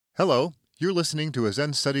Hello, you're listening to a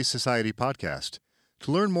Zen Studies Society podcast.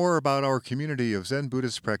 To learn more about our community of Zen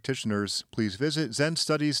Buddhist practitioners, please visit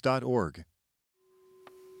zenstudies.org.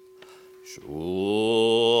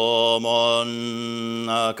 正門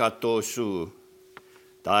中等宗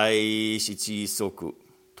第七則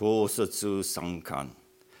統率三巻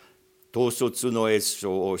統率の越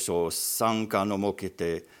章書三巻のもけ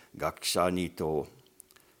て学者にと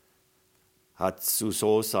初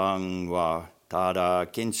総参はただ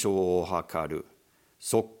検証を図る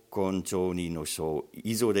即根長二の書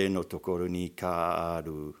いずれのところにかあ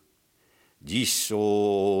る実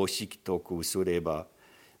証を識得すれば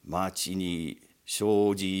町に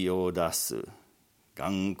障子を出す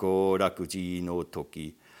頑固楽寺の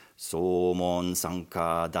時総門参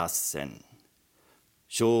加脱線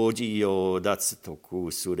障子を脱得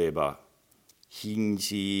すれば品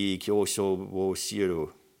詞教書を知る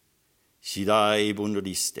次第分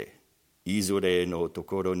離していずれのと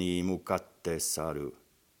ころに向かって去る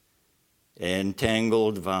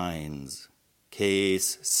Entangled Vines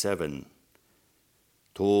Case 7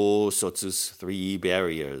統率 Three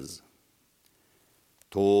Barriers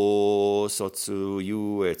統率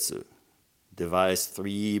優越 devised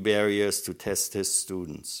 3 barriers to test his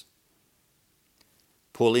students.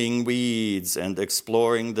 Pulling weeds and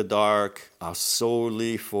exploring the dark are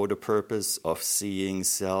solely for the purpose of seeing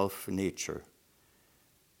self-nature.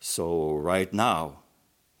 So right now,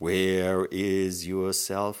 where is your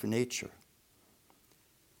self-nature?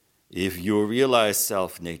 If you realize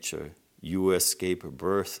self-nature, you escape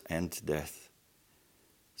birth and death.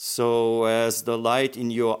 So as the light in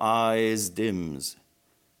your eyes dims,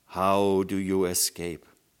 how do you escape?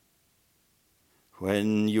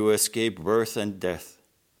 When you escape birth and death,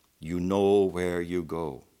 you know where you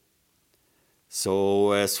go.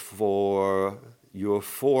 So as for your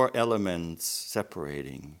 4 elements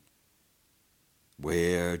separating,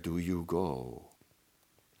 where do you go?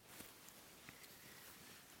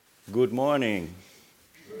 Good morning.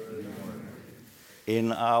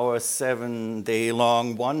 In our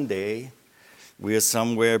 7-day-long one day, we are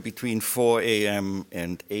somewhere between 4 a.m.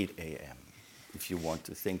 and 8 a.m., if you want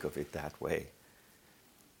to think of it that way.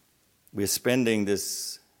 We're spending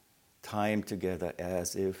this time together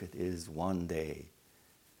as if it is one day.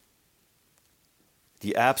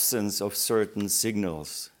 The absence of certain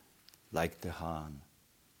signals, like the Han,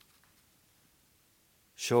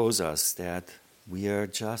 shows us that we are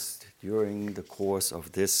just during the course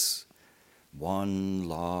of this one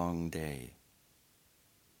long day.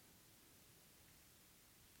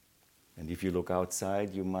 And if you look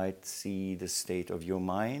outside, you might see the state of your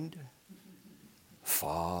mind,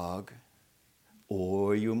 fog,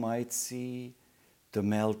 or you might see the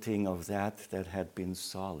melting of that had been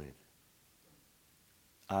solid.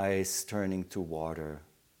 Ice turning to water,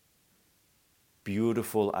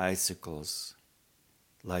 beautiful icicles,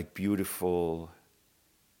 like beautiful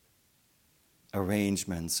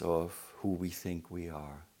arrangements of who we think we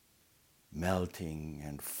are, melting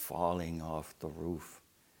and falling off the roof.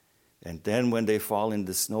 And then when they fall in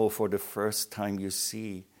the snow for the first time, you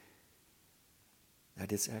see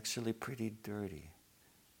that it's actually pretty dirty.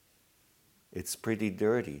 It's pretty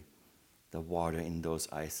dirty, the water in those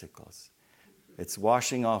icicles. It's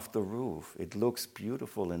washing off the roof. It looks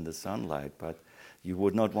beautiful in the sunlight, but you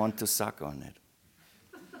would not want to suck on it.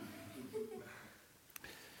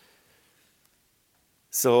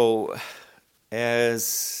 So,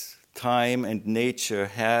 as time and nature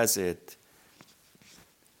has it,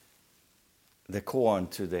 the koan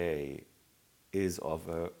today is of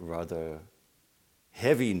a rather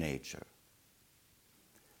heavy nature.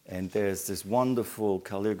 And there's this wonderful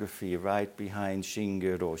calligraphy right behind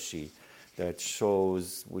Shinge Roshi that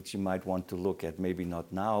shows, which you might want to look at, maybe not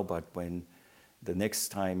now, but when the next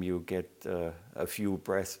time you get a few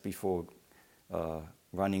breaths before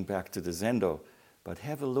running back to the Zendo. But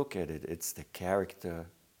have a look at it. It's the character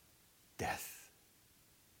death.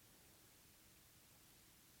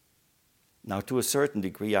 Now, to a certain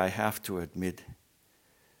degree, I have to admit,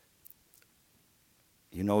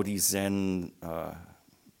 you know, these Zen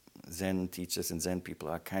teachers and Zen people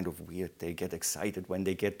are kind of weird. They get excited when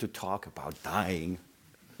they get to talk about dying.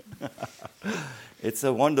 It's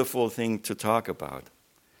a wonderful thing to talk about.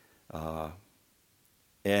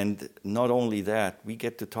 And not only that, we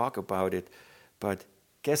get to talk about it, but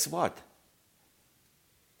guess what?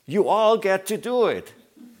 You all get to do it.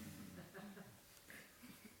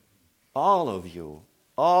 All of you,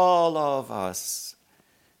 all of us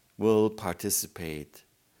will participate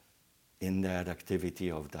in that activity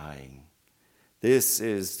of dying. This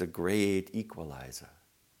is the great equalizer.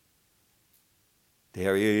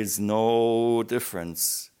 There is no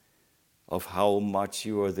difference of how much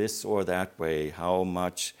you are this or that way, how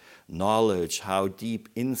much knowledge, how deep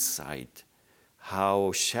insight,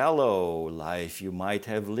 how shallow life you might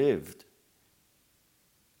have lived.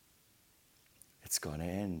 It's going to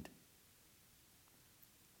end.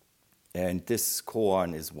 And this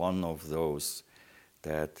koan is one of those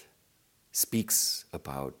that speaks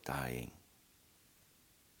about dying.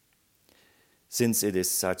 Since it is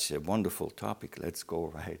such a wonderful topic, let's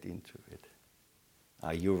go right into it.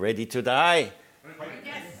 Are you ready to die?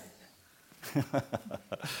 Yes.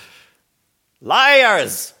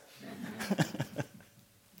 Liars!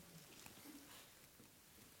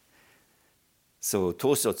 So,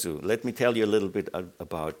 Tosotsu, let me tell you a little bit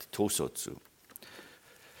about Tosotsu.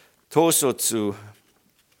 Tosotsu,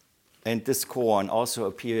 and this koan also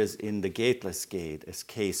appears in the Gateless Gate as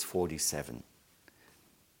case 47.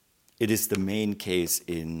 It is the main case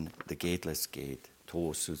in the Gateless Gate,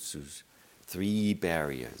 Tosotsu's 3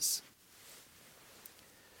 barriers.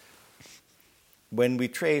 When we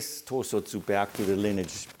trace Tosotsu back to the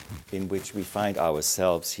lineage in which we find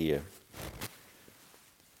ourselves here,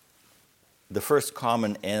 the first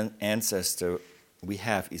common ancestor we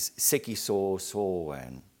have is Sekiso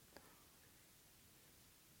Soen.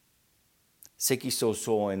 Sekiso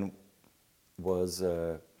Soen was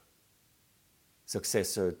a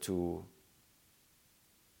successor to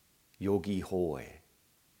Yogi Hoè.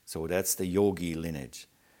 So that's the Yogi lineage.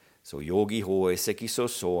 So Yogi Hoè, Sekiso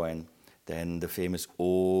Soen, then the famous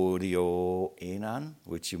Oryo Enan,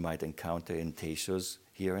 which you might encounter in teishos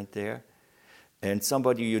here and there, and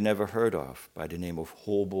somebody you never heard of by the name of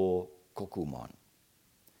Hobo Kokumon.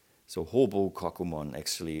 So Hobo Kokumon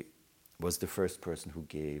actually was the first person who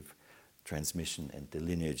gave transmission and the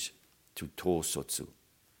lineage to Tosotsu.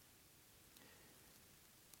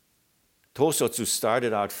 Tosotsu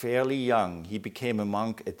started out fairly young. He became a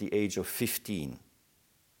monk at the age of 15.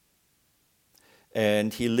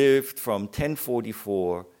 And he lived from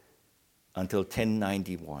 1044 until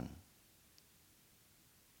 1091.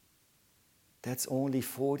 That's only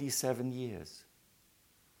 47 years.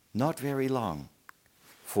 Not very long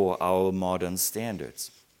for our modern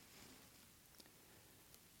standards.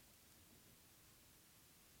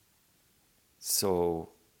 So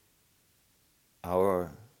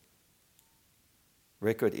our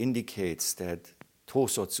record indicates that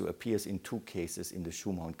Tosotsu appears in 2 cases in the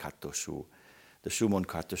Shumon Kattoshu. The Shumon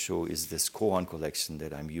Kattoshu is this koan collection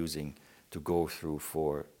that I'm using to go through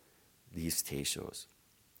for these teishos.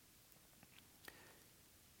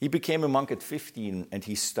 He became a monk at 15 and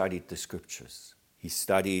he studied the scriptures. He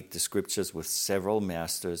studied the scriptures with several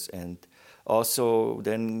masters and also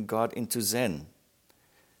then got into Zen.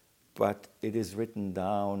 But it is written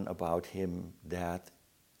down about him that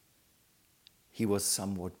he was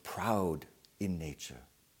somewhat proud in nature.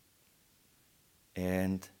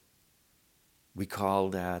 And we call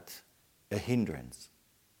that a hindrance.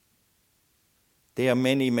 There are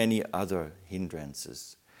many, many other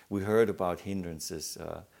hindrances. We heard about hindrances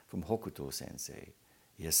from Hokuto Sensei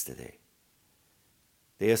yesterday.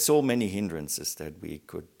 There are so many hindrances that we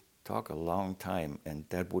could talk a long time, and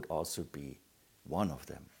that would also be one of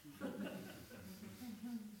them.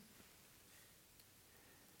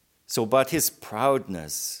 So, but his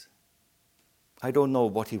proudness, I don't know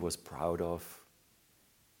what he was proud of.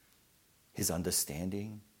 His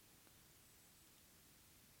understanding,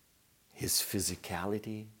 his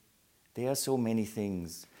physicality. There are so many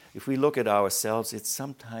things. If we look at ourselves, it's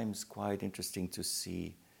sometimes quite interesting to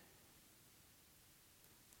see,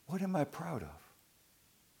 what am I proud of?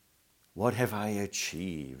 What have I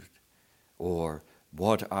achieved? Or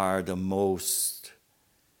what are the most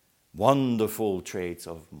wonderful traits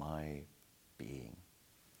of my being?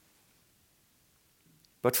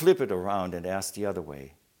 But flip it around and ask the other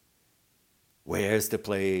way. Where's the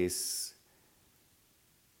place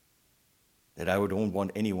that I don't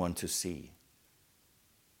want anyone to see?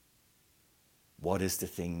 What is the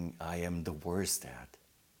thing I am the worst at?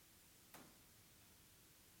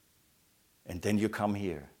 And then you come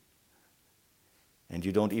here, and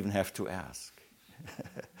you don't even have to ask.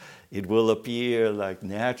 It will appear like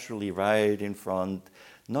naturally right in front,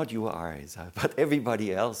 not your eyes, but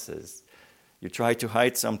everybody else's. You try to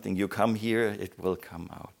hide something, you come here, it will come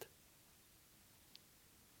out.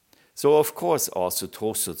 So of course also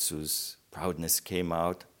Tosotsu's proudness came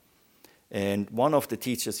out. And one of the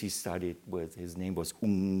teachers he studied with, his name was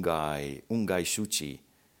Ungai Shuchi.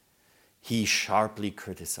 He sharply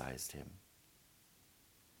criticized him.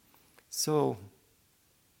 So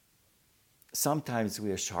sometimes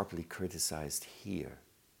we are sharply criticized here.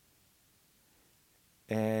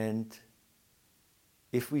 And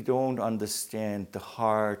if we don't understand the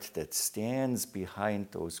heart that stands behind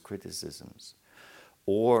those criticisms,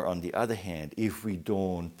 or on the other hand, if we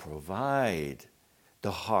don't provide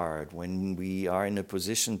the heart when we are in a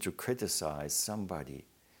position to criticize somebody,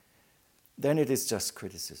 then it is just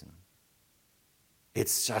criticism.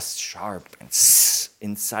 It's just sharp and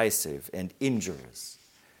incisive and injurious.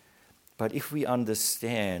 But if we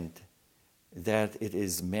understand that it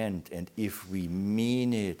is meant, and if we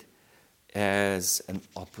mean it as an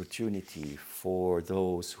opportunity for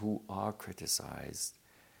those who are criticized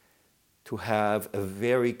to have a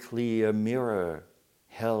very clear mirror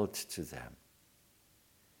held to them,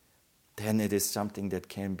 then it is something that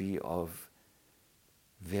can be of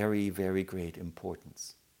very, very great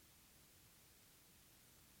importance.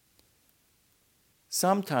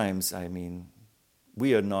 Sometimes,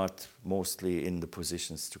 we are not mostly in the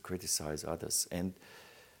positions to criticize others, and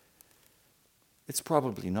it's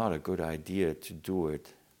probably not a good idea to do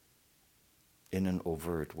it in an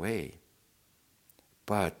overt way.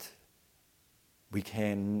 But we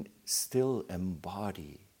can still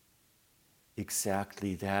embody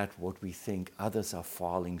exactly that what we think others are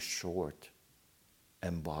falling short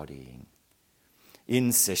embodying. In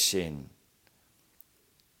Sesshin,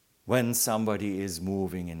 when somebody is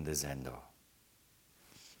moving in the Zendo,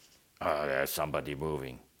 there's somebody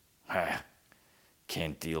moving.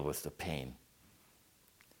 Can't deal with the pain.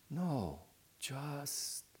 No,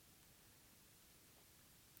 just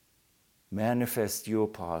manifest your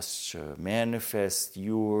posture, manifest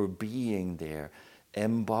your being there,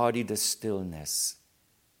 embody the stillness,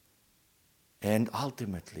 and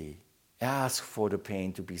ultimately ask for the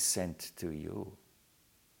pain to be sent to you.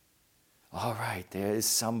 All right, there is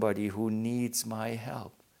somebody who needs my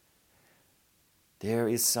help. There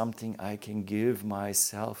is something I can give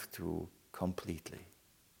myself to completely.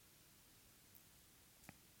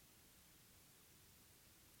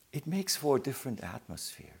 It makes for a different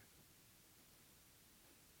atmosphere.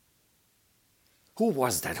 Who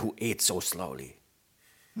was that who ate so slowly?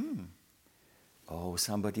 Oh,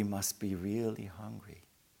 somebody must be really hungry.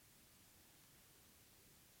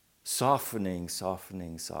 Softening,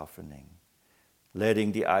 softening, softening.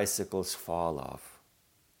 Letting the icicles fall off.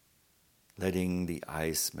 Letting the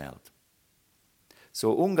ice melt.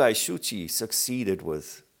 So Ungai Shuchi succeeded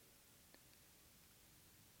with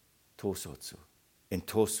Tosotsu. And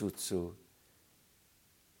Tosutsu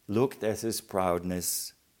looked at his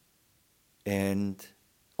proudness and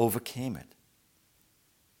overcame it.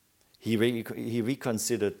 He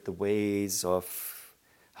reconsidered the ways of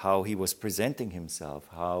how he was presenting himself,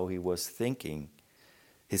 how he was thinking,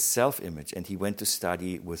 his self-image, and he went to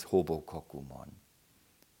study with Hobo Kokumon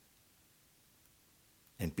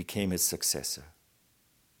and became his successor.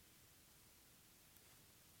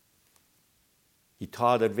 He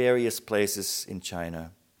taught at various places in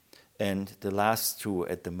China, and the last two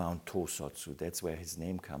at the Mount Tosotsu, that's where his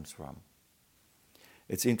name comes from.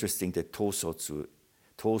 It's interesting that Tosotsu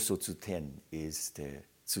Ten is the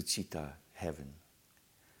Tsuchita heaven.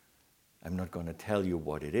 I'm not going to tell you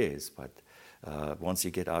what it is, but once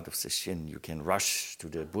you get out of Sesshin, you can rush to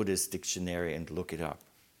the Buddhist dictionary and look it up.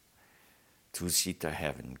 Tsuchita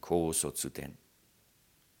heaven, Kosotsu Ten.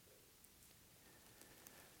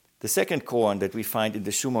 The second koan that we find in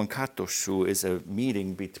the Shumon Kato-shu is a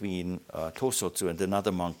meeting between Tosotsu and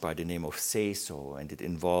another monk by the name of Seiso, and it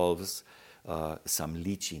involves some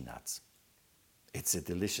lychee nuts. It's a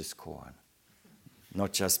delicious koan,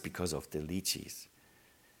 not just because of the lychees.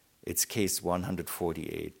 It's case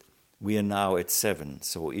 148. We are now at 7,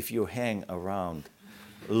 so if you hang around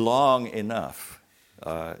long enough,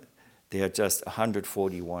 there are just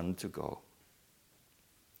 141 to go.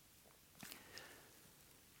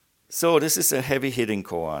 So this is a heavy-hitting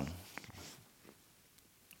koan.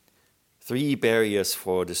 3 barriers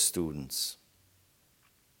for the students.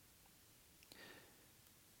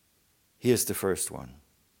 Here's the first one.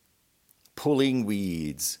 Pulling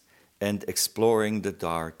weeds and exploring the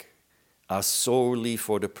dark are solely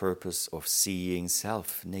for the purpose of seeing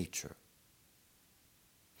self-nature.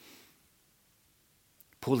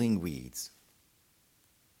 Pulling weeds.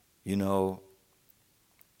 You know,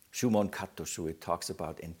 Shumon Kato-shu, it talks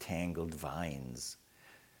about entangled vines.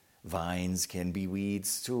 Vines can be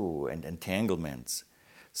weeds too, and entanglements.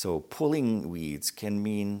 So pulling weeds can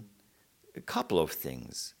mean a couple of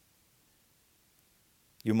things.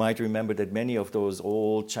 You might remember that many of those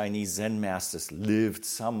old Chinese Zen masters lived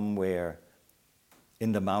somewhere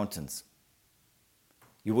in the mountains.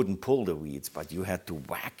 You wouldn't pull the weeds, but you had to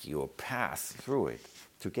whack your path through it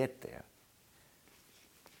to get there.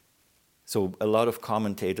 So a lot of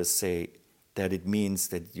commentators say that it means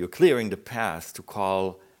that you're clearing the path to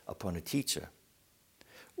call upon a teacher.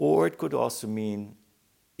 Or it could also mean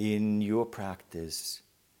in your practice,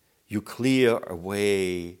 you clear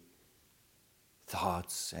away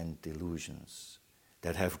thoughts and delusions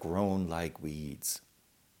that have grown like weeds.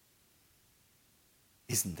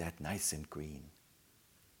 Isn't that nice and green?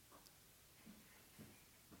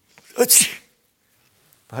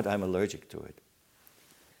 But I'm allergic to it.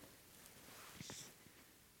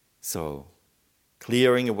 So,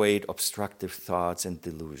 clearing away obstructive thoughts and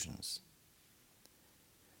delusions.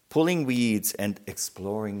 Pulling weeds and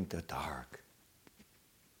exploring the dark.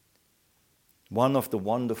 One of the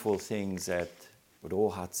wonderful things at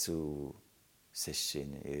Rohatsu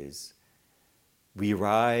Sesshin is we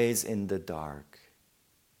rise in the dark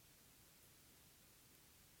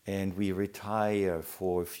and we retire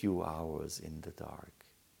for a few hours in the dark.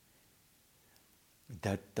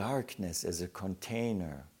 That darkness as a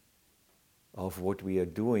container of what we are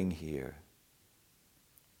doing here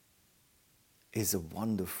is a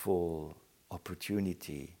wonderful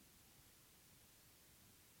opportunity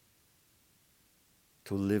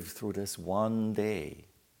to live through this one day.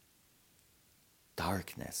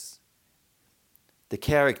 Darkness. The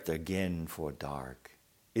character Gen for dark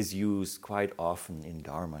is used quite often in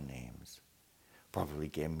Dharma names. Probably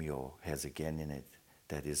Gemyo has a Gen in it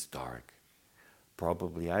that is dark.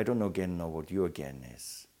 Probably, I don't know Genno what your Gen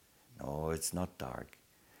is. No, it's not dark.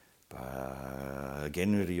 But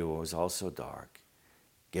Genryo is also dark.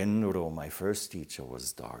 Genro, my first teacher,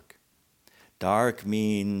 was dark. Dark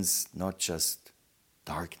means not just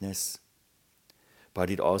darkness, but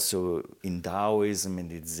it also, in Taoism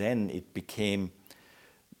and in Zen, it became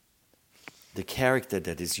the character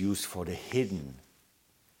that is used for the hidden,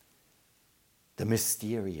 the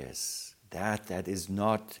mysterious, that is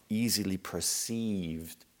not easily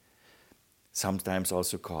perceived, sometimes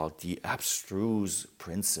also called the abstruse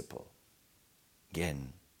principle,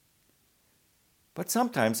 Gen. But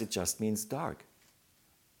sometimes it just means dark,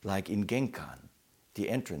 like in Genkan, the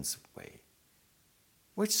entranceway,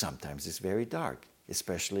 which sometimes is very dark,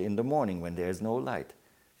 especially in the morning when there is no light,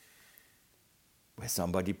 where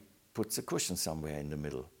somebody puts a cushion somewhere in the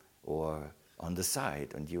middle or on the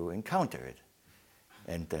side and you encounter it.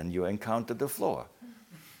 And then you encounter the floor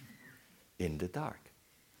in the dark.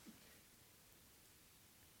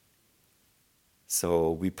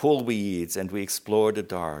 So we pull weeds and we explore the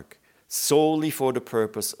dark solely for the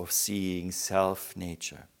purpose of seeing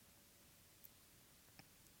self-nature.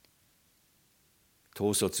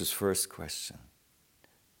 Tosotsu's first question.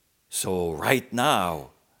 So right now,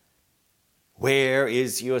 where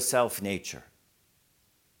is your self-nature?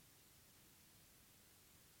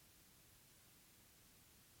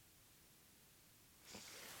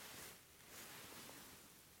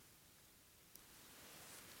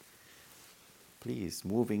 Please,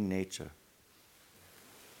 moving nature.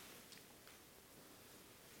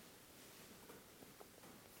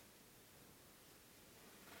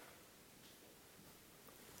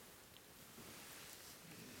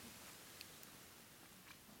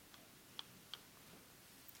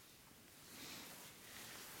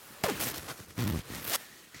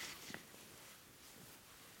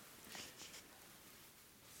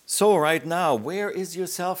 So right now, where is your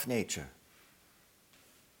self-nature?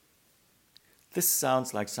 This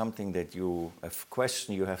sounds like something that a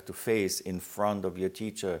question you have to face in front of your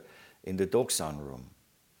teacher in the Doksan room.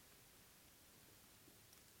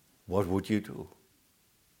 What would you do?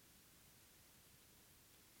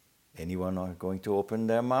 Anyone are going to open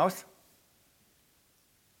their mouth?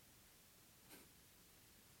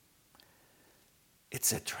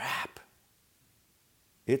 It's a trap.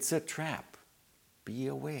 It's a trap. Be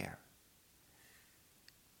aware.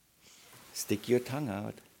 Stick your tongue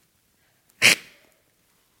out.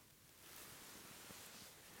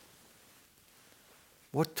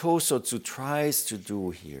 What Tosotsu tries to do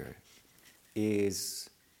here is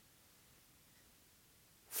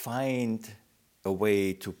find a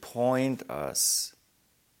way to point us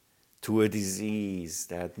to a disease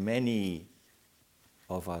that many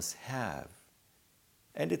of us have.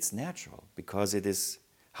 And it's natural, because it is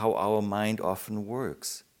how our mind often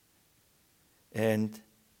works. And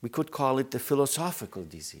we could call it the philosophical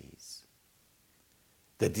disease,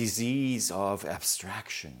 the disease of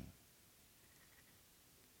abstraction.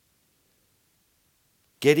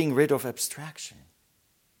 Getting rid of abstraction.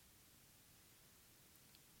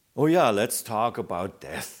 Oh yeah, let's talk about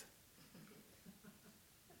death.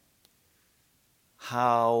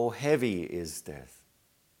 How heavy is death?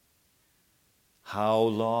 How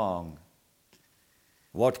long?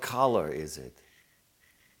 What color is it?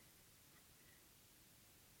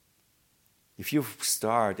 If you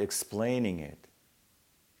start explaining it,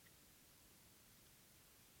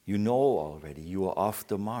 You know already, you are off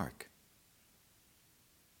the mark.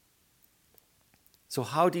 So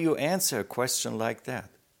how do you answer a question like that?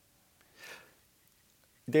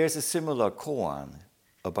 There's a similar koan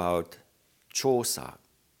about Chosa.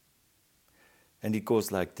 And it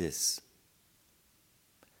goes like this.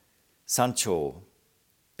 Sancho,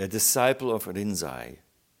 a disciple of Rinzai,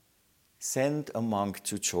 sent a monk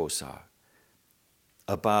to Chosa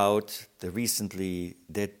about the recently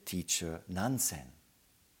dead teacher Nansen.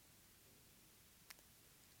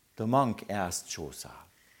 The monk asked Chosa,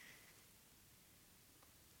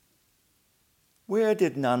 "Where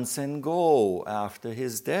did Nansen go after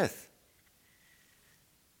his death?"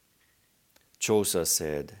 Chosa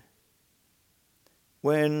said,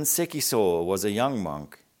 "When Sekiso was a young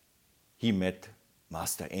monk, he met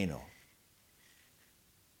Master Eno."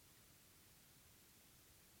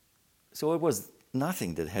 So it was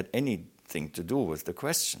nothing that had anything to do with the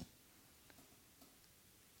question.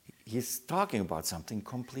 He's talking about something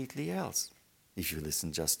completely else, if you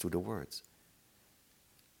listen just to the words.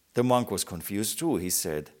 The monk was confused too. He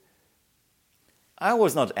said, "I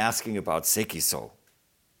was not asking about Sekiso.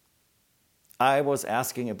 I was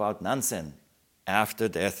asking about Nansen after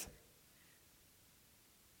death."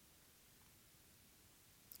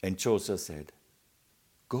 And Chosa said,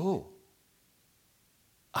 "Go,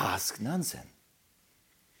 ask Nansen."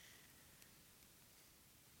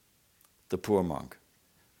 The poor monk.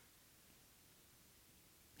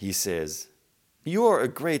 He says, "You're a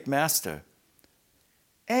great master,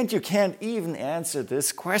 and you can't even answer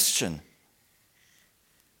this question."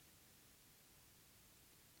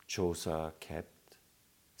 Chosa kept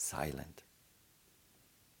silent.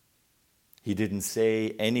 He didn't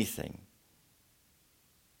say anything.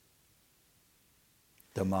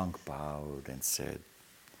 The monk bowed and said,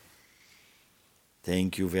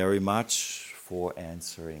 "Thank you very much for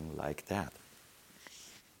answering like that."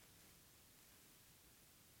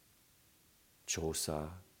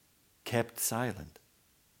 Chosa kept silent.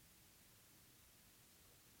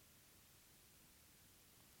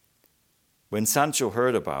 When Sancho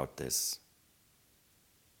heard about this,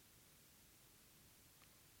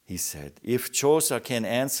 he said, "If Chosa can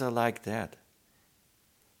answer like that,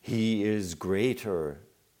 he is greater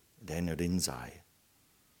than Rinzai.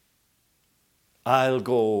 I'll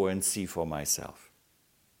go and see for myself."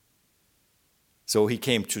 So he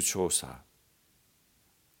came to Chosa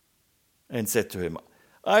and said to him,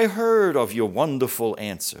 "I heard of your wonderful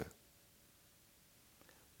answer.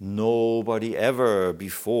 Nobody ever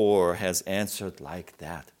before has answered like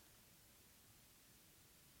that."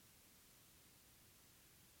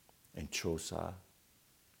 And Chosa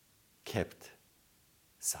kept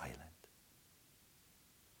silent.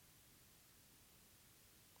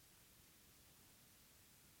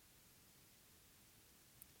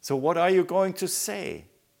 So what are you going to say?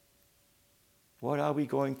 What are we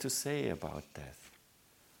going to say about death?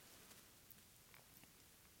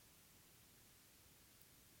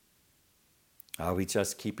 Are we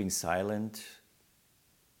just keeping silent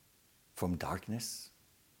from darkness,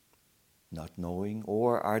 not knowing,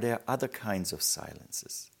 or are there other kinds of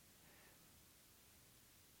silences?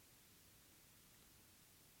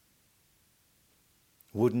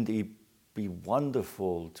 Wouldn't it be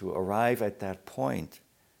wonderful to arrive at that point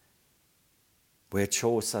where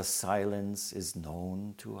Chosa's silence is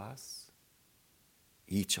known to us,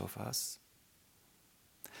 each of us?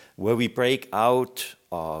 Where we break out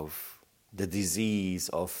of the disease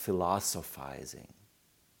of philosophizing,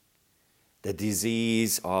 the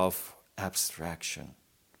disease of abstraction,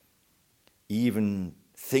 even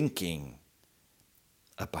thinking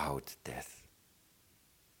about death.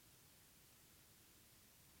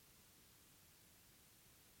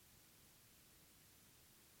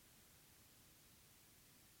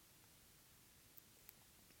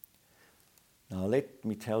 Now let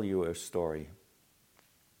me tell you a story.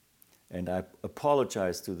 And I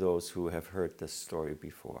apologize to those who have heard this story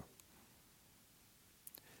before.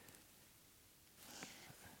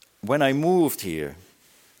 When I moved here,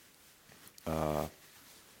 to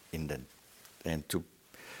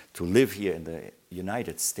live here in the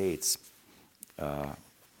United States, I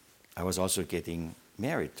was also getting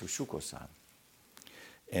married to Shuko-san.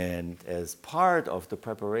 And as part of the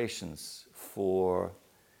preparations for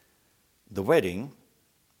the wedding,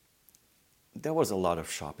 there was a lot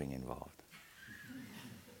of shopping involved.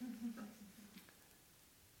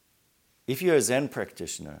 If you're a Zen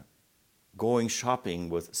practitioner, going shopping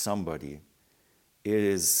with somebody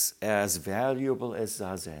is as valuable as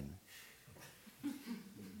Zazen.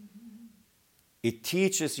 It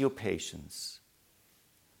teaches you patience,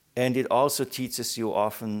 and it also teaches you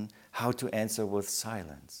often how to answer with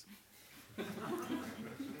silence.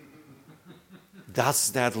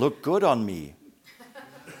 Does that look good on me?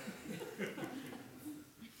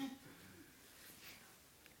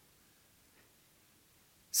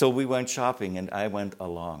 So we went shopping and I went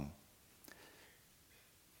along.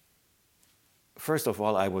 First of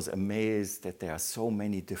all, I was amazed that there are so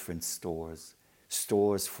many different stores.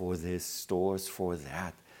 Stores for this, stores for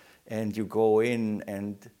that. And you go in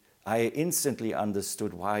and I instantly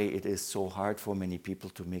understood why it is so hard for many people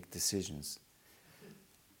to make decisions.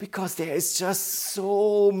 Because there is just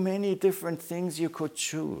so many different things you could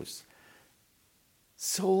choose.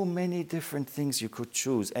 So many different things you could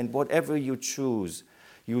choose. And whatever you choose,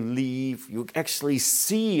 you actually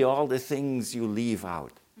see all the things you leave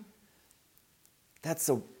out. That's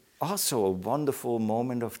also a wonderful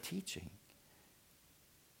moment of teaching.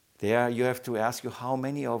 There you have to ask you, how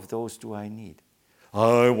many of those do I need?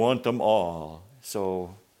 I want them all.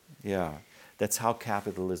 So, yeah, that's how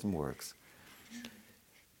capitalism works.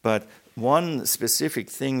 But one specific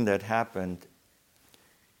thing that happened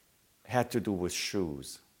had to do with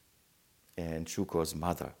shoes and Shuko's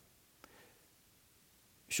mother.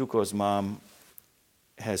 Shuko's mom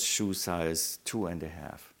has shoe size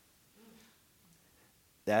 2.5.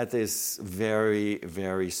 That is very,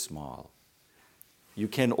 very small. You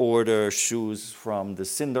can order shoes from the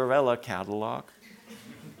Cinderella catalog,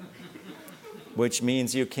 which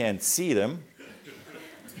means you can't see them,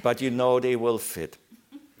 but you know they will fit.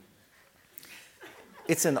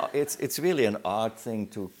 It's really an odd thing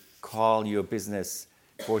to call your business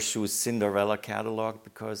for shoes Cinderella catalog,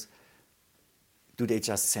 because do they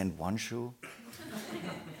just send one shoe?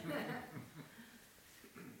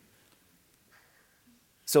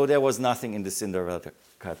 So there was nothing in the Cinderella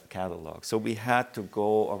catalog. So we had to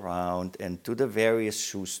go around and to the various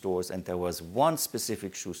shoe stores, and there was one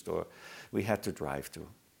specific shoe store we had to drive to.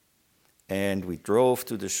 And we drove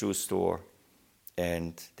to the shoe store,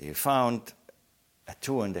 and they found a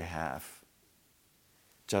 2.5,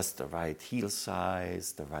 just the right heel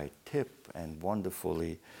size, the right tip, and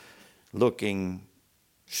wonderfully looking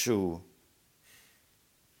shoe.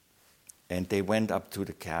 And they went up to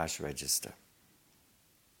the cash register.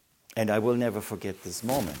 And I will never forget this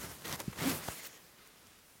moment.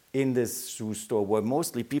 In this shoe store, where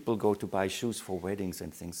mostly people go to buy shoes for weddings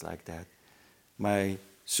and things like that, my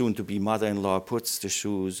soon-to-be mother-in-law puts the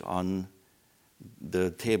shoes on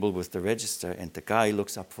the table with the register, and the guy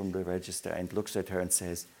looks up from the register and looks at her and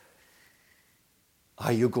says,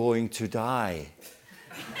 "Are you going to die?"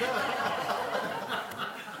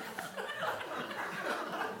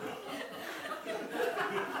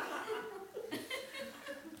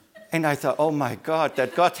 And I thought, oh my God,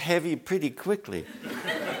 that got heavy pretty quickly.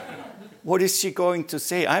 What is she going to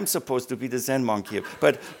say? I'm supposed to be the Zen monk here,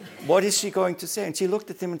 but what is she going to say? And she looked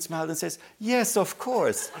at him and smiled and says, "Yes, of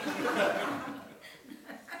course."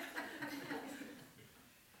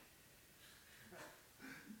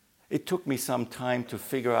 It took me some time to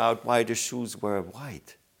figure out why the shoes were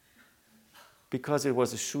white. Because it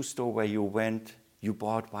was a shoe store where you went, you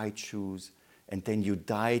bought white shoes, and then you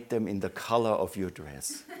dyed them in the color of your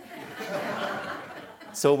dress.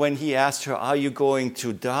 So when he asked her, "Are you going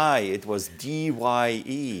to die?" it was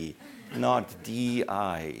D-Y-E, not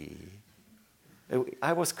D-I-E.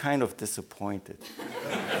 I was kind of disappointed.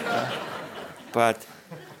 But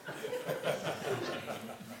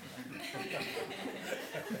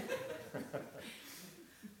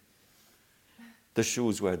the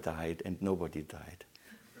shoes were dyed and nobody died.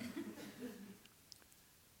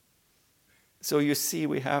 So you see,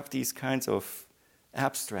 we have these kinds of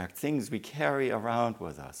abstract things we carry around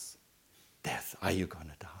with us. Death, are you going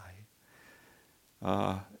to die?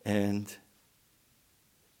 And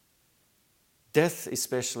death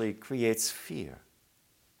especially creates fear.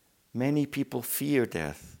 Many people fear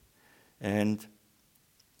death. And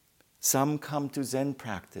some come to Zen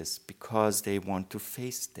practice because they want to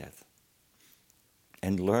face death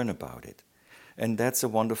and learn about it. And that's a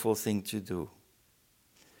wonderful thing to do.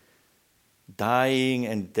 Dying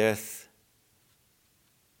and death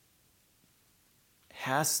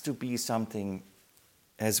has to be something,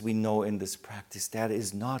 as we know in this practice, that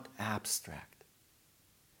is not abstract.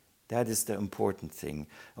 That is the important thing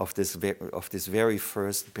of this very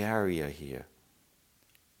first barrier here.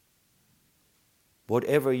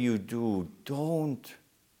 Whatever you do, don't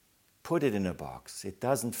put it in a box. It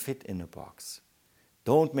doesn't fit in a box.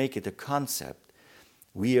 Don't make it a concept.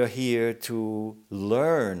 We are here to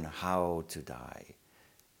learn how to die.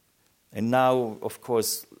 And now, of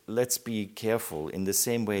course, let's be careful in the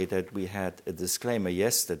same way that we had a disclaimer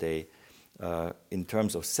yesterday in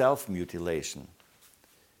terms of self-mutilation.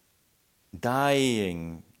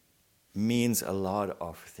 Dying means a lot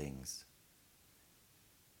of things.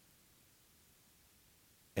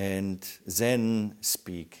 And Zen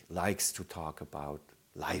speak likes to talk about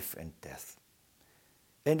life and death.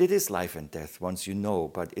 And it is life and death once you know,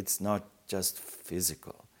 but it's not just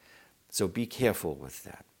physical. So be careful with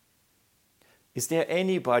that. Is there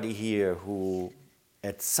anybody here who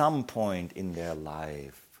at some point in their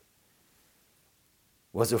life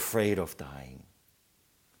was afraid of dying?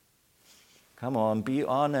 Come on, be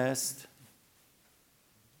honest.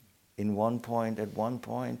 At one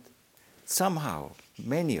point, somehow,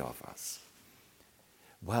 many of us.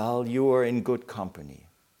 Well, you are in good company.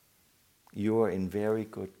 You are in very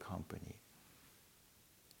good company.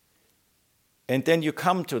 And then you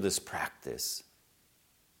come to this practice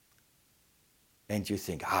and you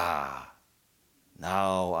think,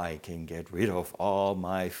 now I can get rid of all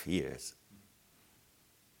my fears.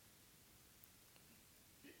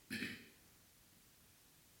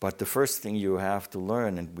 But the first thing you have to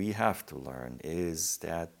learn, and we have to learn, is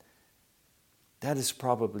that is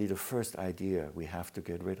probably the first idea we have to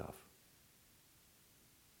get rid of.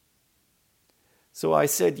 So I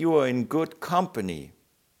said you are in good company.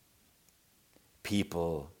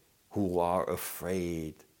 People who are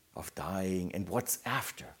afraid of dying, and what's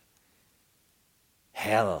after?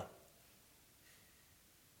 Hell.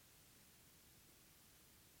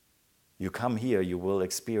 You come here, you will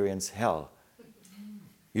experience hell.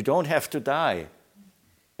 You don't have to die.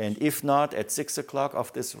 And if not, at 6 o'clock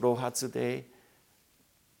of this Rohatsu day,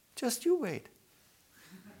 just you wait.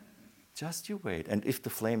 Just you wait. And if the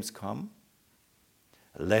flames come,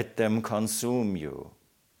 let them consume you.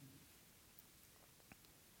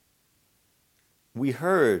 We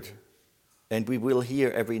heard, and we will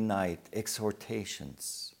hear every night,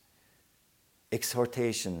 exhortations.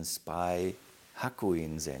 Exhortations by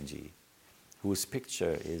Hakuin Zenji, whose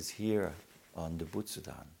picture is here on the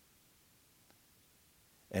Butsudan.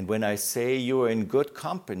 And when I say you are in good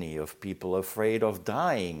company of people afraid of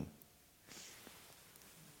dying,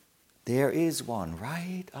 there is one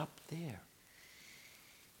right up there.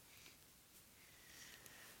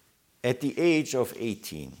 At the age of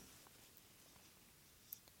 18,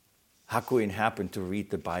 Hakuin happened to read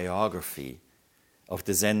the biography of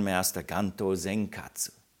the Zen master Ganto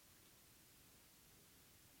Zenkatsu.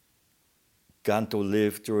 Ganto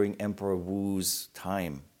lived during Emperor Wu's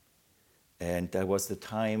time, and that was the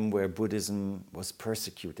time where Buddhism was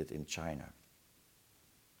persecuted in China.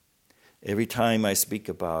 Every time I speak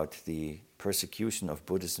about the persecution of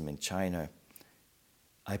Buddhism in China,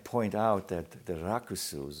 I point out that the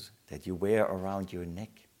rakusus that you wear around your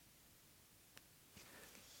neck,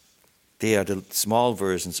 they are the small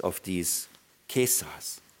versions of these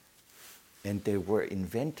kesas, and they were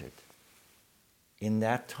invented in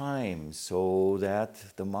that time so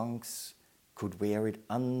that the monks could wear it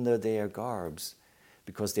under their garbs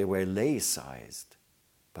because they were lay-sized,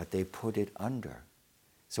 but they put it under.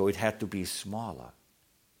 So it had to be smaller.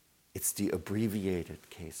 It's the abbreviated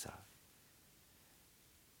kesa.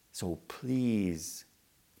 So please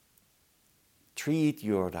treat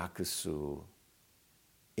your rakusu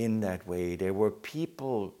in that way. There were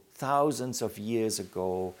people thousands of years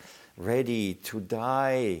ago ready to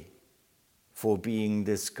die for being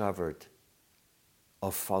discovered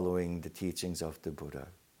of following the teachings of the Buddha.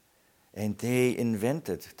 And they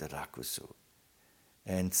invented the rakusu.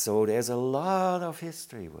 And so there's a lot of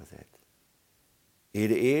history with it.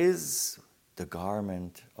 It is the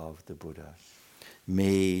garment of the Buddha,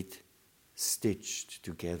 made, stitched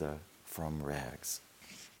together from rags.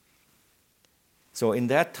 So in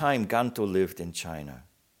that time, Ganto lived in China.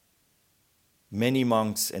 Many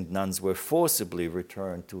monks and nuns were forcibly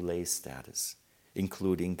returned to lay status,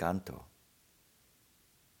 including Ganto.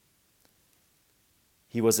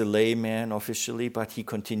 He was a layman officially, but he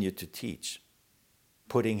continued to teach,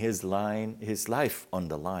 putting his life on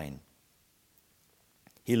the line.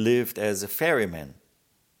 He lived as a ferryman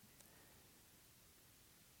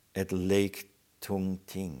at Lake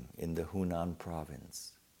Tungting in the Hunan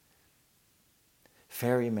province.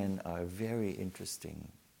 Ferrymen are a very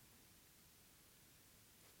interesting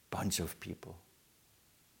bunch of people.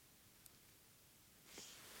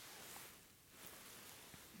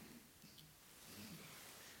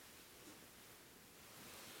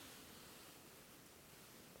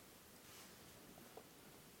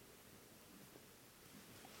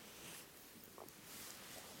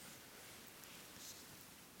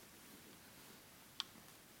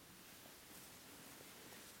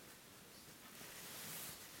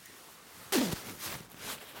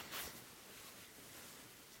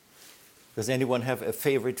 Does anyone have a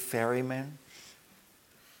favorite ferryman?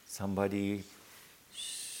 Somebody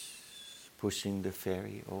pushing the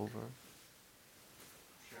ferry over?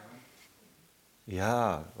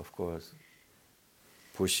 Yeah, of course.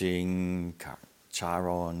 pushing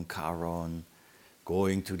Charon,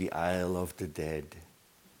 going to the Isle of the Dead,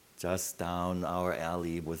 just down our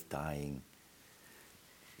alley with dying.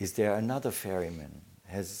 Is there another ferryman?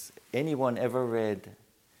 Has anyone ever read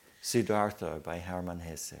Siddhartha by Hermann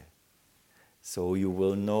Hesse? So you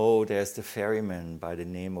will know there's the ferryman by the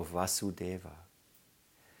name of Vasudeva,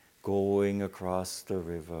 going across the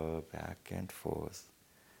river back and forth.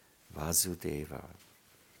 Vasudeva.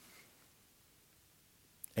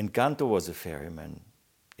 And Ganto was a ferryman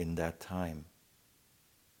in that time.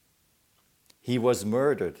 He was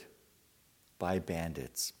murdered by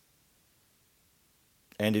bandits.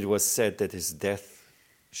 And it was said that his death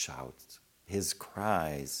shouts, his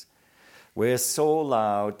cries, were so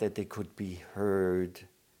loud that they could be heard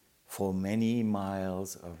for many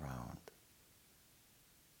miles around.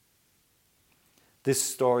 This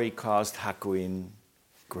story caused Hakuin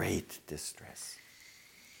great distress.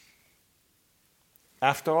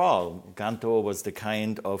 After all, Ganto was the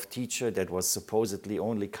kind of teacher that was supposedly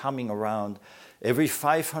only coming around every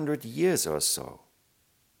 500 years or so.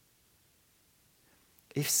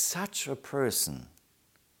 If such a person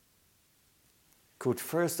could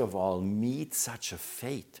first of all meet such a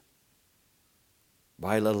fate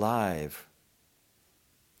while alive,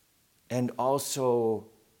 and also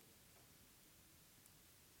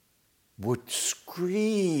would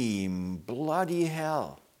scream bloody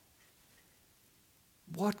hell,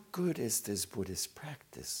 what good is this Buddhist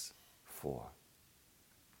practice for?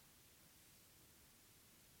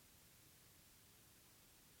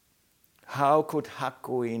 How could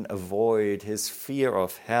Hakuin avoid his fear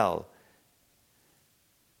of hell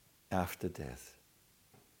after death?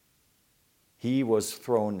 He was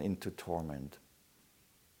thrown into torment.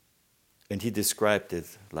 And he described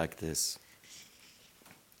it like this.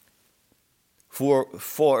 For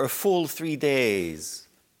a full 3 days,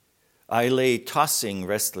 I lay tossing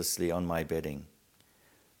restlessly on my bedding,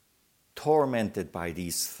 tormented by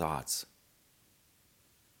these thoughts.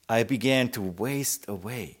 I began to waste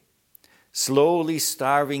away, slowly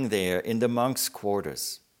starving there in the monks'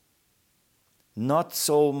 quarters. Not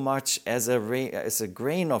so much as a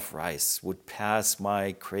grain of rice would pass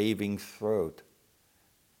my craving throat.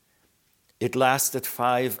 It lasted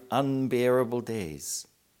 5 unbearable days,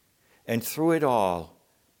 and through it all,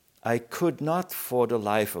 I could not for the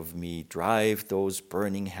life of me drive those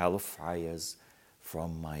burning hellfires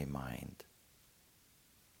from my mind.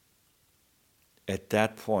 At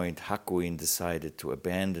that point, Hakuin decided to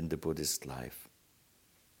abandon the Buddhist life,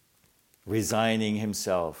 resigning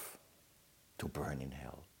himself to burn in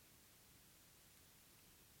hell.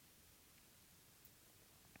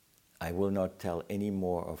 I will not tell any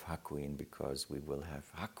more of Hakuin because we will have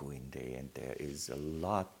Hakuin Day and there is a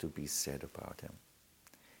lot to be said about him.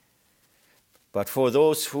 But for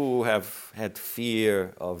those who have had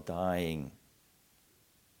fear of dying,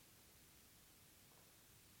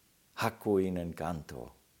 Hakuin and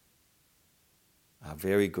Ganto are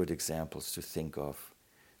very good examples to think of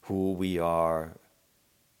who we are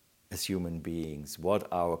as human beings, what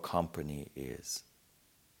our company is.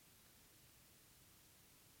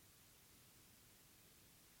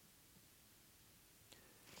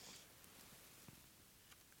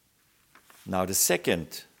 Now the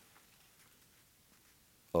second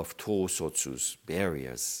of Tosotsu's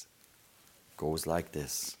barriers goes like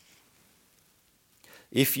this.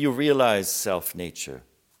 If you realize self-nature,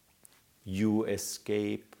 you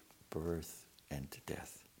escape birth and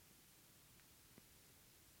death.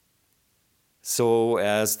 So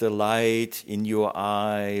as the light in your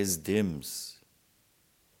eyes dims,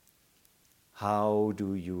 how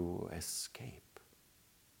do you escape?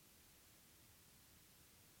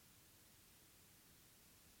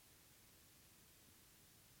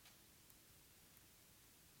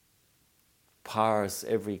 Parse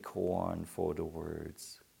every koan for the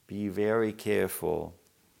words. Be very careful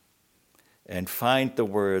and find the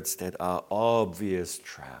words that are obvious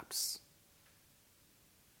traps.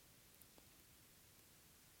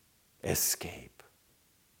 Escape.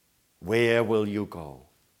 Where will you go?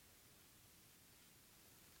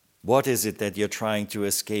 What is it that you're trying to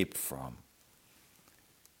escape from?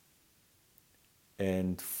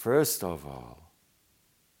 And first of all,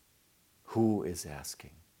 who is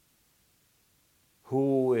asking?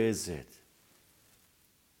 Who is it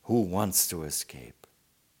who wants to escape?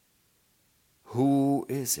 Who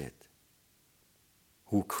is it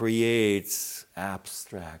who creates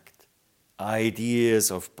abstract ideas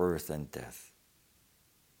of birth and death?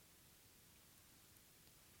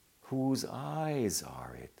 Whose eyes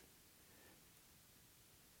are it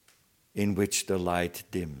in which the light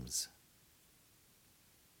dims?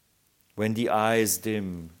 When the eyes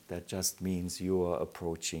dim, that just means you are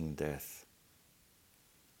approaching death.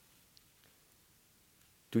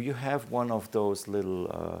 Do you have one of those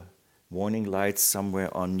little warning lights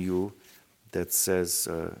somewhere on you that says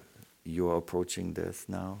you are approaching death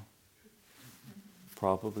now?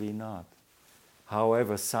 Probably not.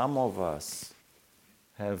 However, some of us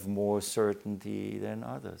have more certainty than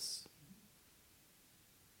others.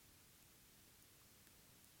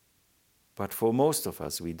 But for most of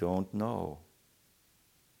us, we don't know.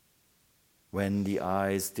 When the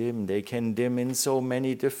eyes dim, they can dim in so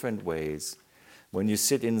many different ways. When you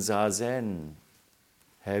sit in Zazen,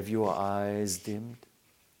 have your eyes dimmed?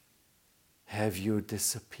 Have you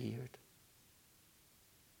disappeared?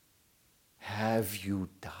 Have you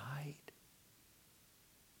died?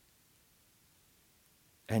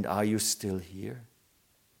 And are you still here?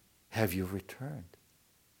 Have you returned?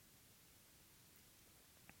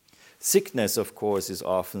 Sickness, of course, is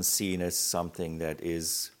often seen as something that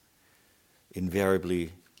is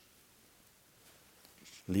invariably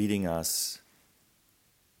leading us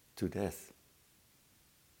to death.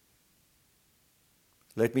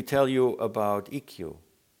 Let me tell you about Ikkyo.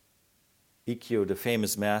 Ikkyo, the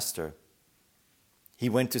famous master, he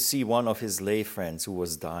went to see one of his lay friends who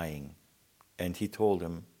was dying, and he told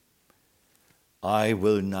him, I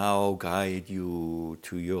will now guide you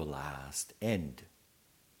to your last end.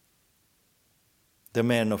 The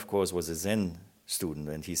man, of course, was a Zen student,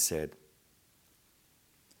 and he said,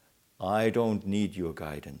 I don't need your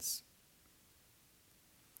guidance.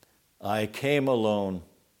 I came alone.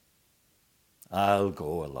 I'll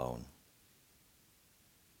go alone.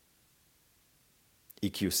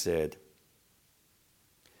 Ikkyo said,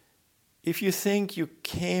 if you think you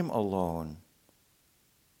came alone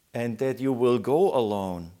and that you will go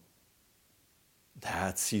alone,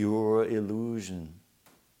 that's your illusion.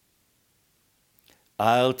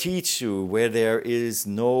 I'll teach you where there is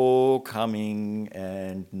no coming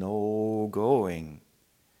and no going.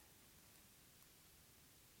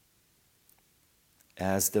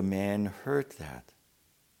 As the man heard that,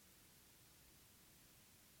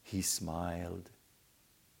 he smiled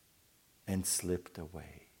and slipped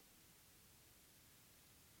away.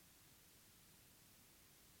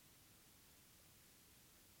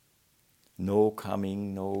 No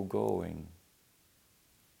coming, no going.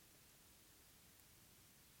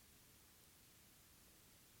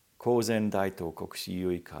 Kozen Daito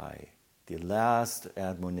Kokushi Kai, the last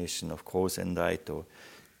admonition of Kozen Daito,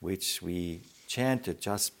 which we chanted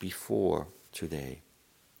just before today.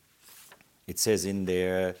 It says in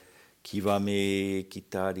there, Kiwame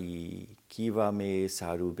kitari, kiwame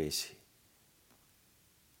sarubeshi.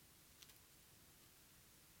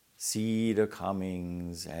 See the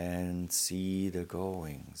comings and see the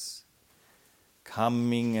goings.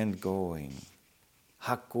 Coming and going.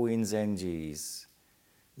 Hakuin Zenji's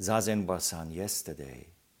Zazen Basan yesterday.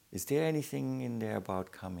 Is there anything in there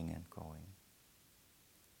about coming and going?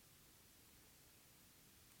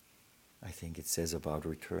 I think it says about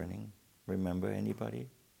returning. Remember anybody?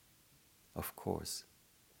 Of course.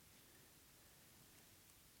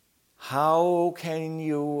 How can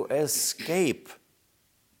you escape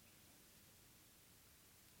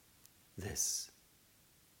this?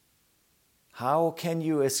 How can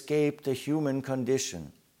you escape the human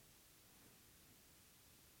condition?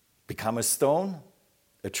 Become a stone?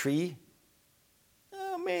 A tree?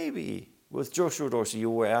 Maybe. With Joshu Roshi, you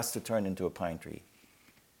were asked to turn into a pine tree.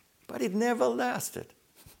 But it never lasted.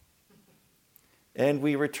 And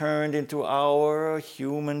we returned into our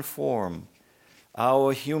human form,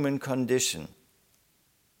 our human condition.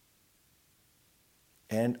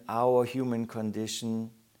 And our human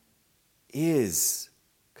condition is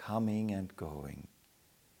coming and going,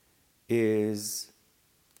 is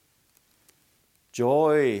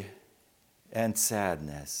joy and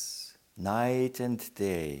sadness, night and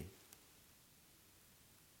day.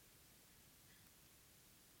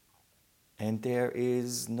 And there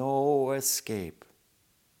is no escape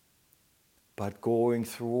but going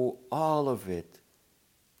through all of it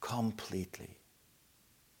completely.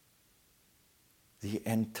 The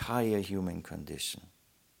entire human condition.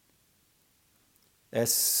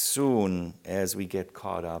 As soon as we get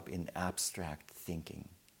caught up in abstract thinking,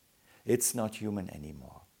 it's not human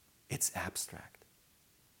anymore. It's abstract.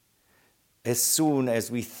 As soon as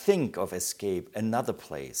we think of escape, another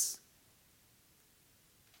place,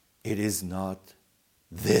 it is not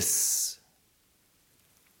this.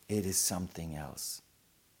 It is something else.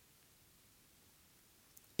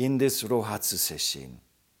 In this Rohatsu Sesshin,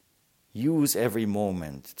 use every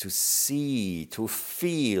moment to see, to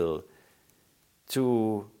feel,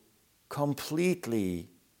 to completely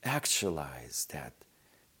actualize that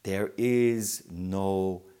There is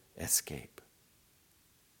no escape.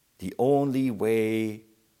 The only way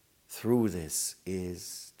through this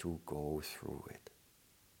is to go through it.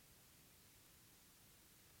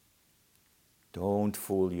 Don't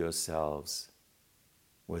fool yourselves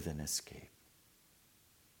with an escape.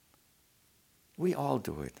 We all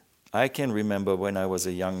do it. I can remember when I was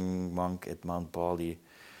a young monk at Mount Bali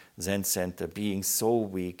Zen Center, being so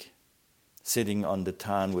weak, sitting on the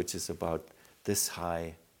tan, which is about this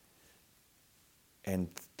high, and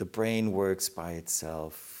the brain works by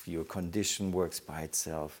itself, your condition works by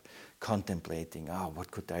itself, contemplating,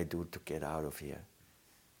 what could I do to get out of here?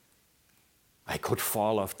 I could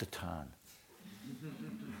fall off the tan.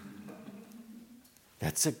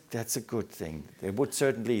 That's a good thing. They would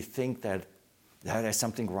certainly think that there's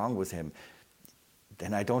something wrong with him.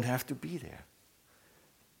 Then I don't have to be there.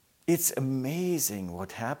 It's amazing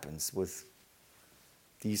what happens with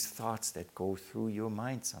these thoughts that go through your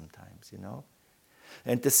mind sometimes,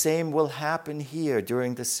 And the same will happen here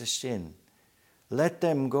during the sesshin. Let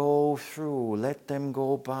them go through, let them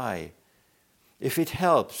go by. If it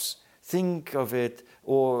helps, think of it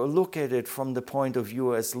or look at it from the point of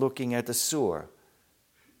view as looking at a sewer.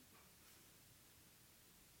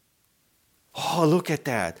 Oh, look at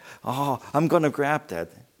that. Oh, I'm going to grab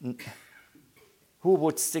that. Who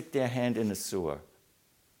would stick their hand in a sewer?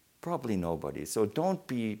 Probably nobody. So don't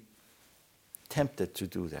be tempted to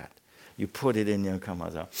do that. You put it in your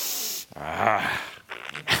kamasa.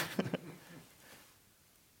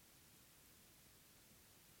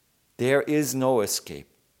 There is no escape.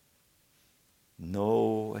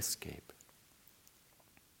 No escape.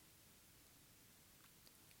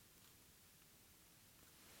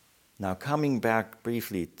 Now, coming back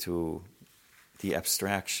briefly to the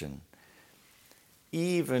abstraction,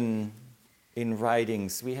 even in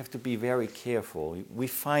writings, we have to be very careful. We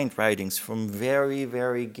find writings from very,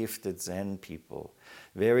 very gifted Zen people,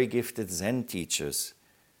 very gifted Zen teachers,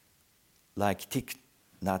 like Thich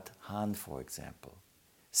Nhat Hanh, for example,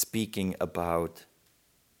 speaking about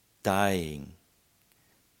dying.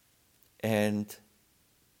 And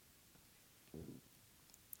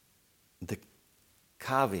the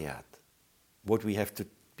caveat, what we have to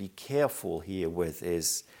be careful here with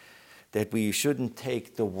is that we shouldn't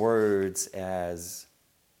take the words as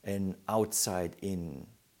an outside in.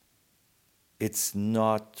 It's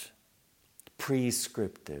not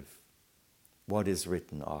prescriptive, what is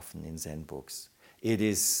written often in Zen books. It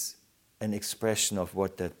is an expression of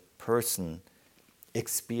what that person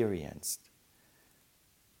experienced.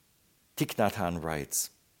 Thich Nhat Hanh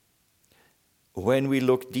writes, when we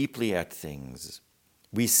look deeply at things,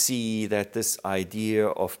 we see that this idea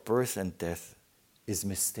of birth and death is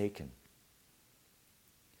mistaken.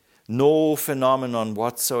 No phenomenon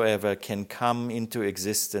whatsoever can come into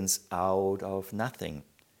existence out of nothing.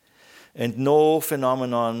 And no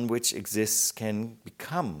phenomenon which exists can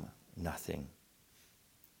become nothing.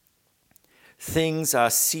 Things are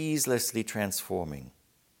ceaselessly transforming.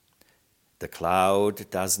 The cloud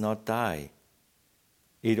does not die.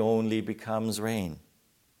 It only becomes rain.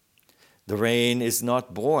 The rain is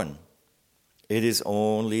not born. It is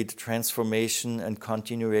only the transformation and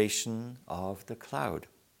continuation of the cloud.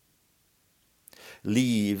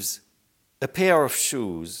 Leaves, a pair of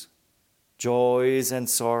shoes, joys and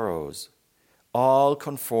sorrows, all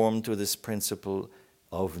conform to this principle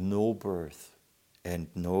of no birth and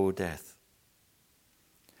no death.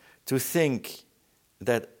 To think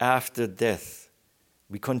that after death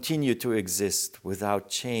we continue to exist without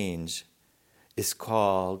change is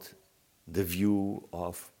called the view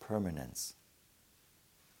of permanence.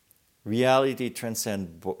 Reality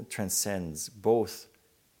transcends both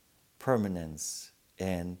permanence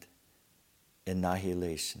and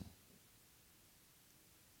annihilation.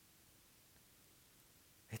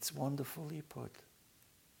 It's wonderfully put.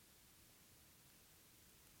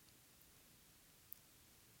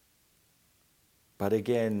 But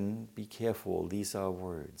again, be careful, these are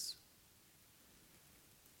words.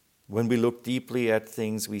 When we look deeply at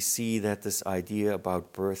things, we see that this idea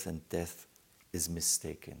about birth and death is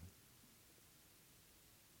mistaken.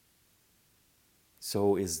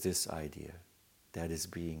 So is this idea that is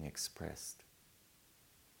being expressed.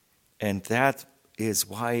 And that is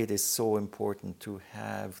why it is so important to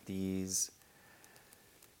have these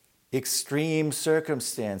extreme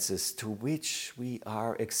circumstances to which we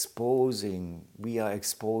are exposing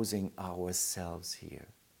ourselves here.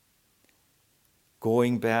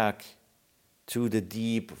 Going back to the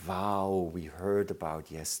deep vow we heard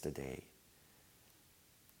about yesterday.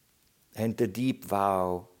 And the deep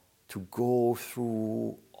vow to go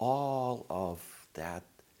through all of that,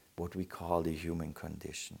 what we call the human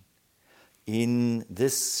condition. in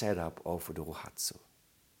this setup of Rohatsu.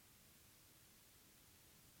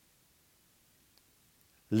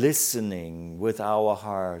 Listening with our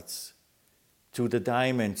hearts to the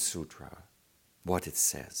Diamond Sutra, what it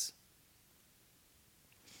says.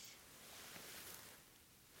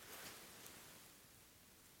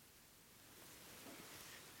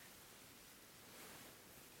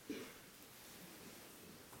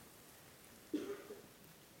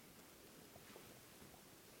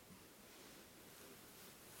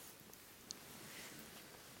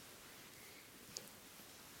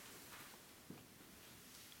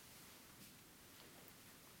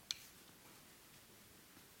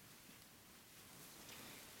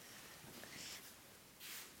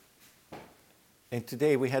 And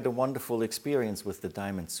today we had a wonderful experience with the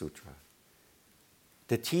Diamond Sutra.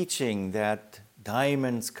 The teaching that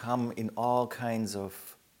diamonds come in all kinds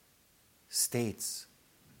of states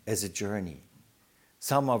as a journey.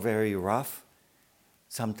 Some are very rough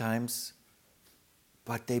sometimes,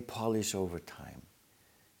 but they polish over time.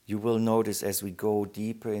 You will notice as we go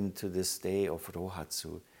deeper into this day of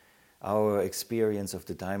Rohatsu, our experience of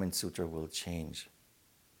the Diamond Sutra will change.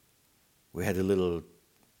 We had a little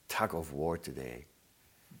tug of war today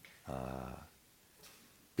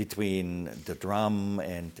between the drum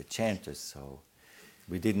and the chanters, so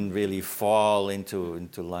we didn't really fall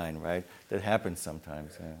into line, right? That happens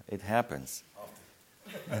sometimes. It happens.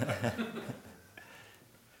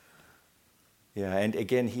 Yeah, and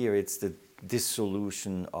again here it's the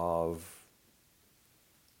dissolution of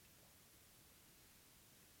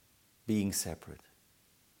being separate.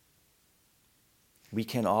 We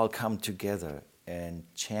can all come together and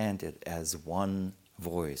chant it as one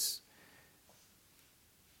voice.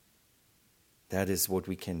 That is what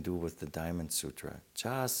we can do with the Diamond Sutra,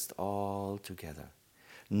 just all together.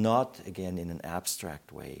 Not, again, in an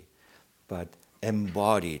abstract way, but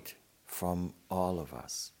embodied from all of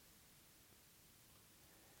us.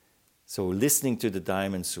 So listening to the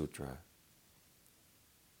Diamond Sutra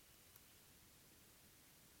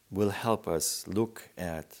will help us look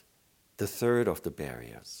at the third of the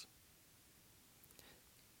barriers.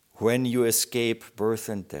 When you escape birth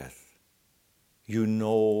and death, you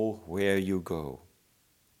know where you go.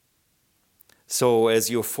 So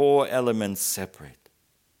as your four elements separate,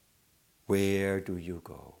 where do you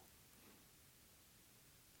go?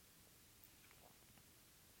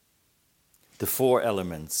 The four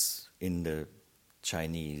elements in the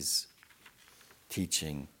Chinese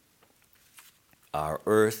teaching are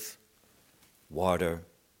earth, water,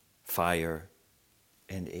 fire,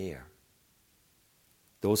 and air.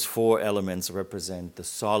 Those four elements represent the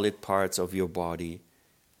solid parts of your body,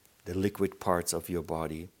 the liquid parts of your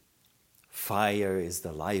body. Fire is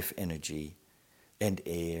the life energy, and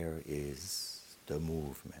air is the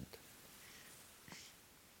movement.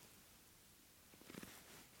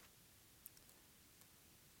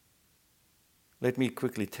 Let me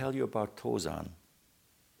quickly tell you about Tozan.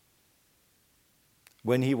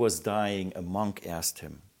 When he was dying, a monk asked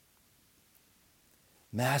him,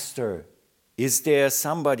 "Master, is there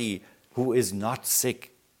somebody who is not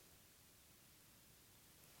sick?"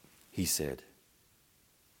 He said,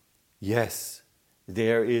 "Yes,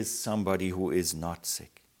 there is somebody who is not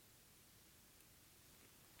sick."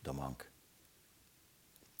 The monk,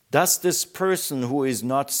 "Does this person who is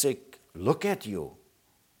not sick look at you?"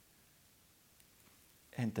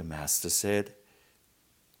 And the master said,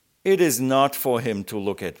 "It is not for him to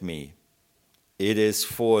look at me. It is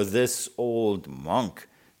for this old monk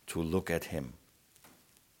to look at him."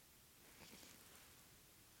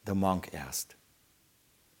 The monk asked,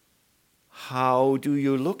 "How do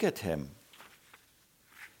you look at him?"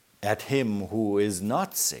 "At him who is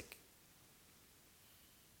not sick."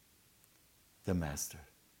 The master,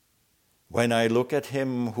 "When I look at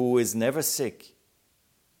him who is never sick,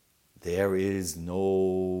 there is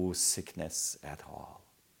no sickness at all."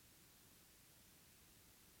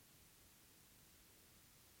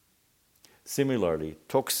 Similarly,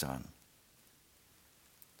 Toksan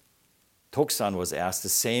was asked the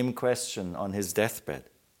same question on his deathbed.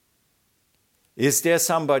 "Is there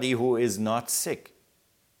somebody who is not sick?"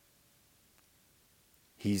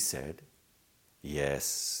 He said,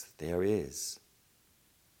 "Yes, there is."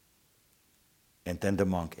 And then the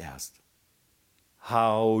monk asked,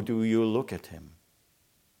 "How do you look at him?"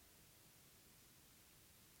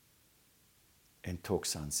 And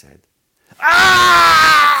Toksan said,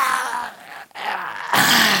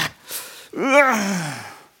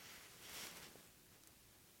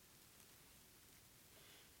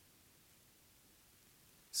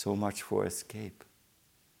 So much for escape.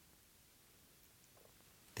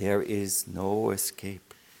 There is no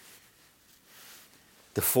escape.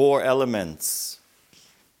 The four elements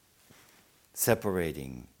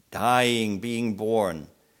separating, dying, being born,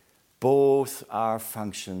 both are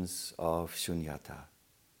functions of shunyata,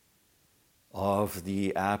 of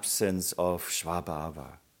the absence of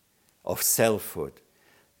svabhava, of selfhood,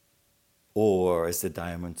 or as the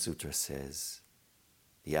Diamond Sutra says,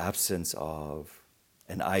 the absence of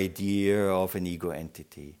an idea of an ego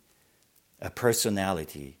entity, a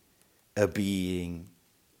personality, a being,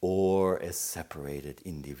 or a separated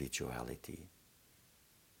individuality.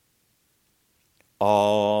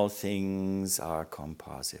 All things are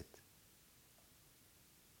composite.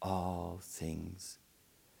 All things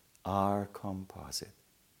are composite,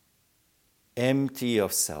 empty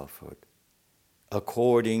of selfhood.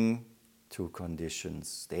 According to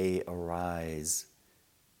conditions, they arise,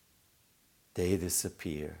 they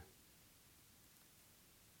disappear.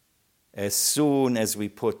 As soon as we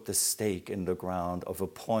put the stake in the ground of a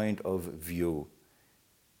point of view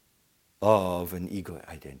of an ego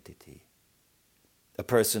identity, a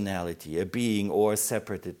personality, a being, or a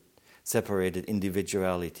separated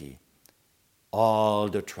individuality, all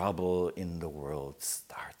the trouble in the world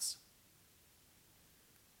starts.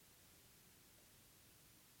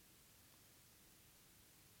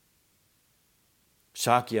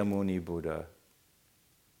 Shakyamuni Buddha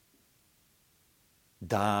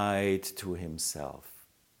died to himself.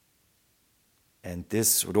 And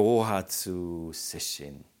this Rohatsu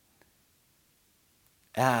Sesshin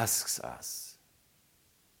asks us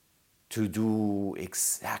to do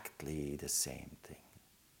exactly the same thing.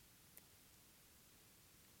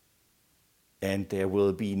 And there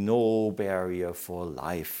will be no barrier for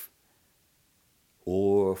life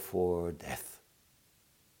or for death.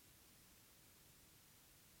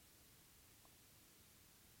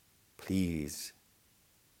 Please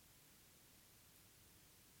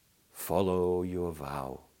follow your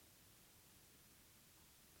vow.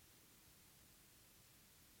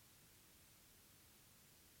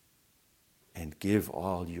 And give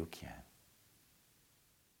all you can.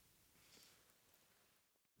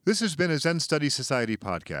 This has been a Zen Study Society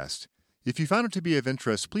podcast. If you found it to be of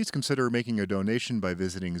interest, please consider making a donation by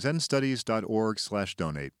visiting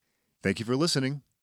zenstudies.org/donate. Thank you for listening.